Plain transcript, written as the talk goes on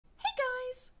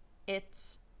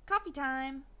It's coffee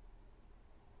time.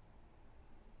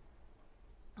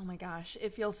 Oh my gosh,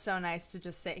 it feels so nice to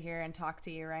just sit here and talk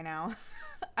to you right now.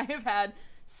 I have had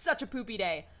such a poopy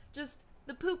day. Just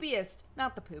the poopiest,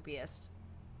 not the poopiest.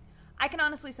 I can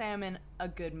honestly say I'm in a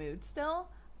good mood still.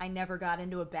 I never got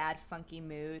into a bad, funky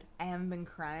mood. I haven't been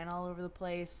crying all over the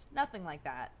place. Nothing like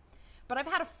that. But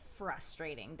I've had a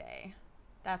frustrating day.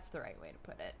 That's the right way to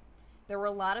put it. There were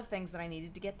a lot of things that I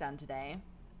needed to get done today.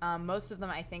 Most of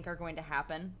them I think are going to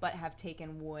happen, but have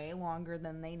taken way longer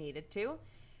than they needed to.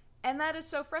 And that is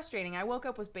so frustrating. I woke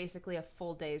up with basically a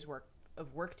full day's work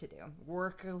to do.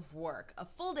 A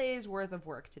full day's worth of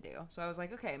work to do. So I was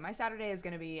like, okay, my Saturday is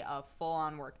going to be a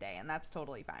full-on work day, and that's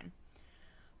totally fine.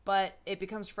 But it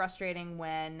becomes frustrating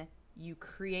when you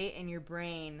create in your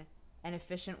brain an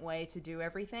efficient way to do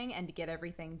everything and to get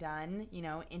everything done,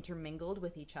 intermingled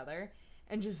with each other,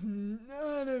 and just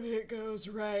none of it goes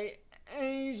right,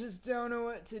 and you just don't know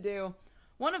what to do.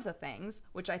 One of the things,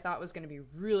 which I thought was going to be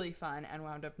really fun and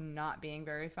wound up not being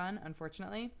very fun,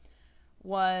 unfortunately,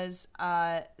 was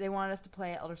they wanted us to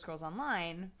play Elder Scrolls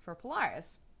Online for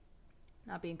Polaris.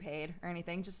 Not being paid or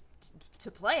anything, just to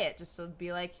play it, just to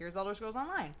be like, here's Elder Scrolls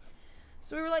Online.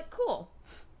 So we were like, cool,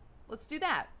 let's do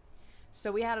that.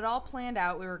 So we had it all planned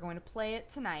out. We were going to play it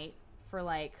tonight for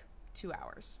like 2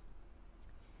 hours.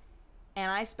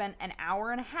 And I spent an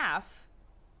hour and a half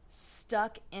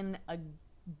stuck in a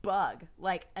bug,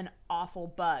 like an awful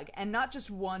bug. And not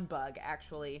just one bug,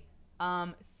 actually.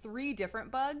 3 different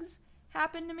bugs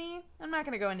happened to me. I'm not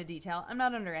going to go into detail. I'm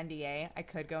not under NDA. I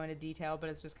could go into detail, but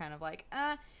it's just kind of like,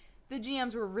 the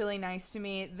GMs were really nice to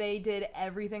me. They did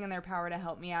everything in their power to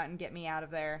help me out and get me out of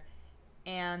there.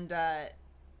 And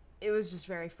it was just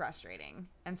very frustrating.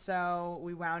 And so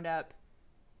we wound up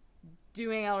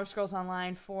doing Elder Scrolls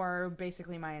Online for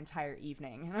basically my entire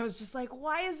evening. And I was just like,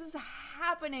 why is this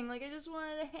happening? Like, I just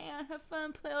wanted to hang out, have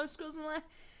fun, play Elder Scrolls Online.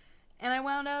 And I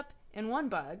wound up in one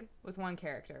bug with one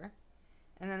character.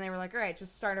 And then they were like, all right,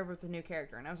 just start over with a new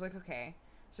character. And I was like, okay.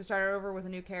 So started over with a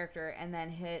new character and then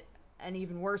hit an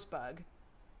even worse bug.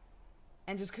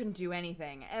 And just couldn't do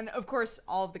anything. And of course,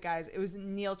 all of the guys, it was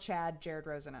Neil, Chad, Jared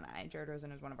Rosen, and I. Jared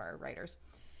Rosen is one of our writers.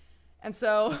 And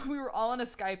so we were all in a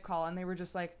Skype call and they were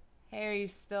just like, hey, are you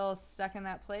still stuck in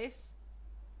that place?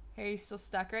 Hey, are you still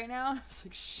stuck right now? I was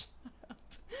like, shut up.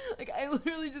 Like, I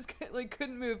literally just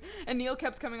couldn't move. And Neil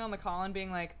kept coming on the call and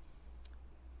being like,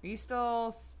 are you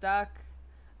still stuck?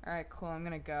 All right, cool, I'm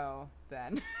gonna go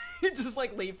then. Just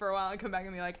like leave for a while and come back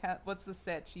and be like, what's the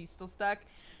sitch? You still stuck?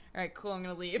 All right, cool, I'm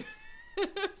gonna leave.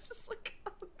 It's just like,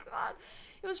 oh god.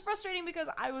 It was frustrating because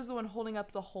I was the one holding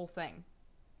up the whole thing.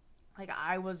 Like,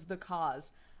 I was the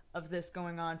cause of this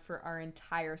going on for our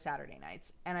entire Saturday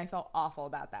nights. And I felt awful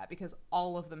about that because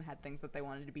all of them had things that they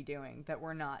wanted to be doing that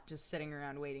were not just sitting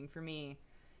around waiting for me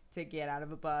to get out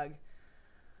of a bug.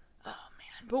 Oh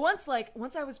man. But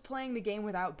once I was playing the game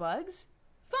without bugs,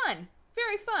 fun.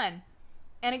 Very fun.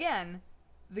 And again,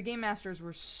 the game masters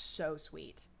were so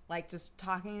sweet. Like, just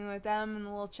talking with them in the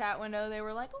little chat window, they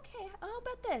were like, okay, how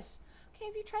about this? Okay,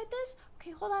 have you tried this?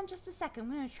 Okay, hold on just a second.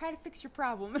 I'm going to try to fix your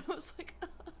problem. And I was like, oh,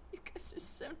 you guys are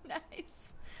so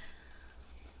nice.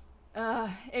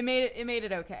 It made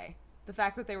it okay. The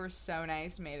fact that they were so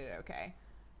nice made it okay.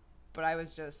 But I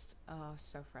was just,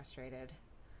 so frustrated.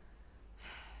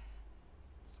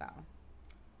 So,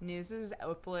 news is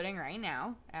uploading right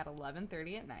now at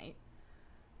 11:30 at night.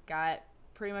 Got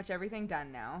pretty much everything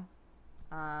done now.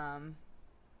 I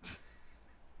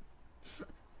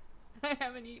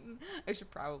haven't eaten. I should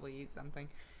probably eat something.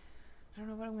 I don't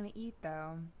know what I'm gonna eat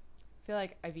though. I feel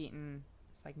like I've eaten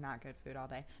just like not good food all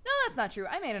day. No, that's not true.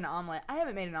 I made an omelet. I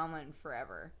haven't made an omelet in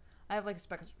forever. I have like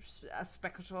a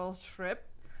spectral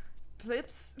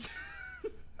clips.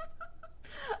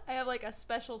 I have like a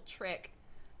special trick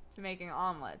to making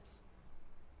omelets,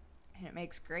 and it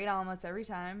makes great omelets every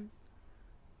time.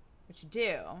 What you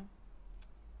do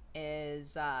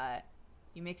is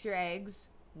you mix your eggs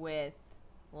with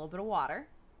a little bit of water,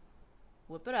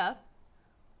 whip it up,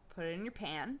 put it in your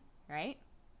pan, right?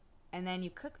 And then you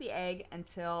cook the egg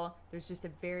until there's just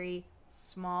a very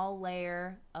small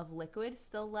layer of liquid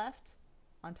still left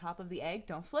on top of the egg.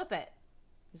 Don't flip it.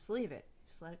 Just leave it.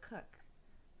 Just let it cook.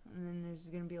 And then there's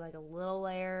going to be like a little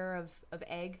layer of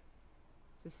egg,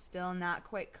 just still not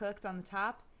quite cooked on the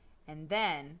top. And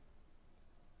then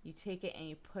you take it and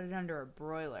you put it under a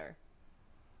broiler.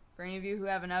 For any of you who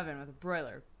have an oven with a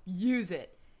broiler, use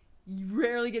it. You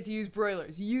rarely get to use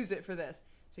broilers. Use it for this.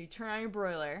 So you turn on your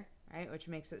broiler, right, which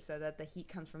makes it so that the heat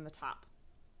comes from the top.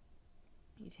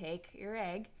 You take your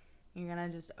egg, you're going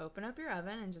to just open up your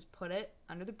oven and just put it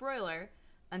under the broiler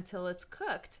until it's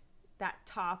cooked. That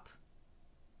top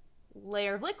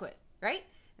layer of liquid, right?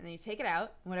 And then you take it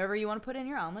out. Whatever you want to put in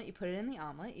your omelet, you put it in the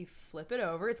omelet. You flip it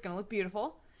over. It's going to look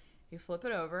beautiful. You flip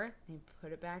it over and you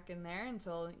put it back in there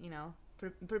until,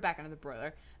 put it back into the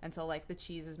broiler until, like, the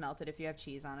cheese is melted if you have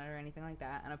cheese on it or anything like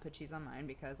that. And I'll put cheese on mine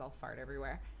because I'll fart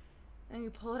everywhere. And you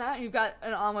pull it out and you've got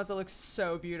an omelet that looks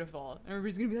so beautiful.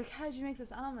 Everybody's going to be like, how did you make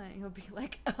this omelet? And you'll be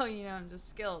like, oh, I'm just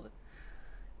skilled.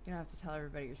 You don't have to tell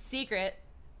everybody your secret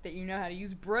that you know how to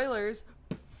use broilers.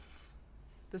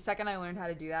 The second I learned how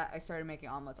to do that, I started making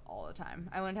omelets all the time.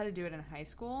 I learned how to do it in high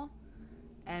school.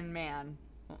 And, man,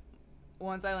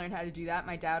 once I learned how to do that,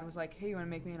 my dad was like, hey, you want to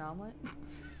make me an omelet?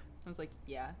 I was like,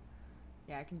 yeah,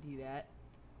 I can do that.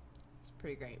 It's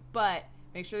pretty great. But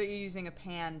make sure that you're using a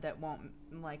pan that won't,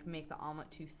 like, make the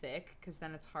omelet too thick, because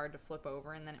then it's hard to flip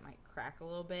over and then it might crack a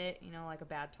little bit, like a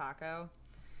bad taco.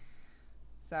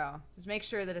 So just make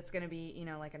sure that it's going to be,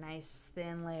 like a nice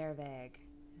thin layer of egg,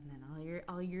 and then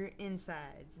all your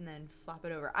insides, and then flop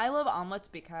it over. I love omelets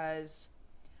because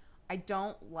I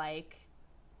can't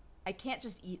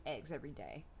just eat eggs every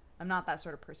day. I'm not that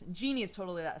sort of person. Jeannie is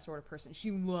totally that sort of person. She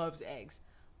loves eggs.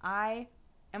 I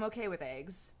am okay with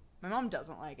eggs. My mom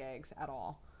doesn't like eggs at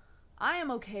all. I am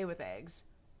okay with eggs,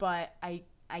 but I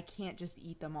can't just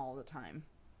eat them all the time.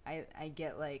 I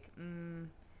get like,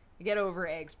 I get over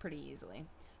eggs pretty easily.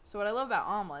 So what I love about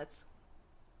omelets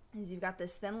is you've got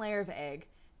this thin layer of egg,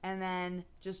 and then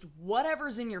just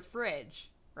whatever's in your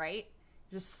fridge, right?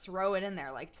 Just throw it in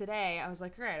there. Like today, I was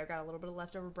like, all right, I've got a little bit of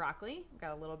leftover broccoli. I've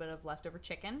got a little bit of leftover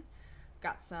chicken.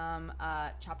 Got some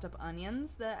chopped up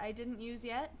onions that I didn't use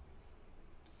yet.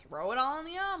 Throw it all in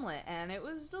the omelet, and it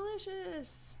was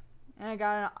delicious. And I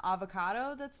got an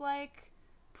avocado that's like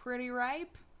pretty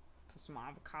ripe. Put some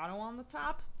avocado on the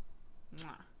top.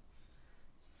 Mwah.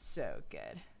 So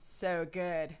good. So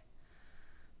good.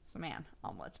 So man,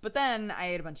 omelets. But then I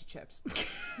ate a bunch of chips.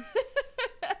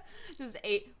 Just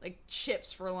ate like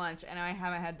chips for lunch, and I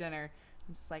haven't had dinner.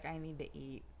 I'm just like, I need to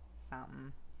eat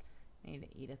something. I need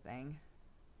to eat a thing.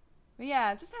 But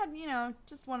yeah, just had,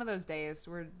 just one of those days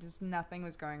where just nothing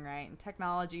was going right, and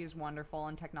technology is wonderful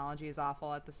and technology is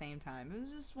awful at the same time. It was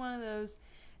just one of those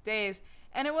days.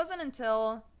 And it wasn't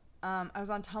until I was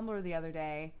on Tumblr the other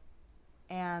day,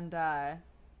 and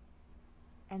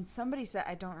somebody said,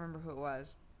 I don't remember who it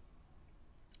was.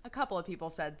 A couple of people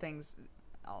said things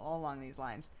all along these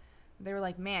lines. They were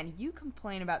like, man, you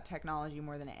complain about technology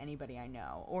more than anybody I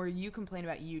know. Or you complain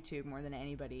about YouTube more than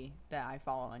anybody that I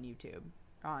follow on YouTube.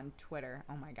 On Twitter.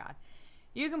 Oh my God.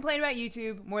 You complain about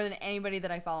YouTube more than anybody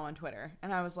that I follow on Twitter.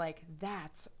 And I was like,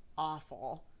 that's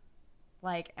awful.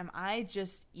 Like, am I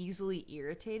just easily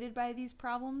irritated by these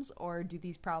problems? Or do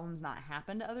these problems not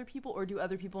happen to other people? Or do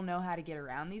other people know how to get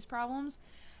around these problems?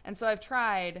 And so I've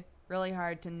tried really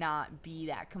hard to not be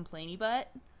that complainy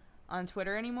butt on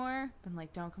Twitter anymore. Been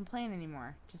like, don't complain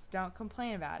anymore. Just don't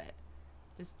complain about it.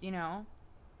 Just,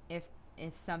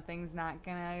 if something's not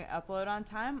gonna upload on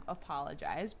time,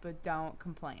 apologize, but don't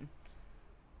complain.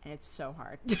 And it's so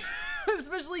hard.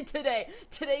 Especially today.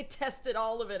 Today tested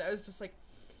all of it. I was just like,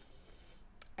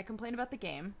 I complained about the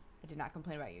game. I did not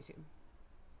complain about YouTube.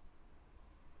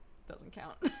 Doesn't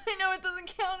count. I know it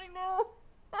doesn't count, I know.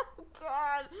 Oh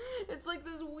God. It's like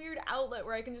this weird outlet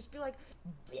where I can just be like,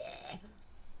 bleh.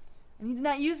 I need to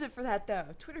not use it for that though.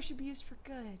 Twitter should be used for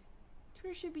good.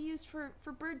 Twitter should be used for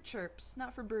bird chirps,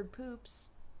 not for bird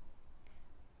poops.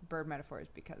 Bird metaphor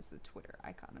is because the Twitter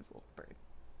icon is a little bird.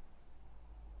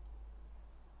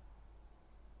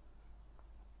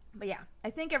 But yeah, I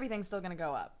think everything's still going to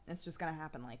go up. It's just going to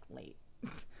happen like late,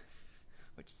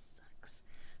 which sucks.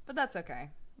 But that's okay.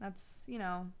 That's,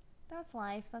 that's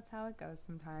life. That's how it goes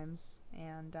sometimes.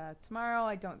 And tomorrow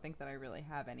I don't think that I really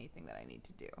have anything that I need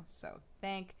to do. So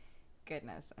thank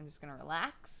goodness. I'm just going to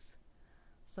relax.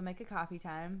 So make a coffee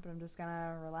time, but I'm just going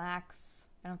to relax.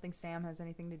 I don't think Sam has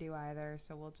anything to do either.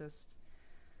 So we'll just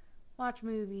watch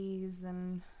movies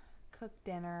and cook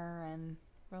dinner and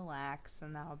relax,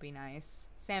 and that'll be nice.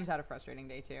 Sam's had a frustrating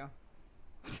day too.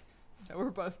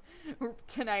 So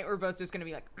tonight we're both just gonna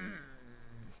be like,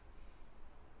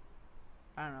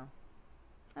 I don't know.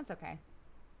 That's okay.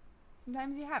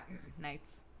 Sometimes you have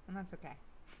nights, and that's okay.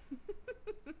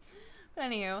 But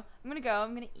anywho, I'm gonna go.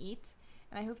 I'm gonna eat,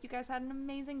 and I hope you guys had an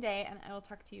amazing day, and I will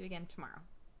talk to you again tomorrow.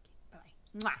 Okay,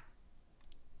 bye.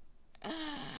 Mwah.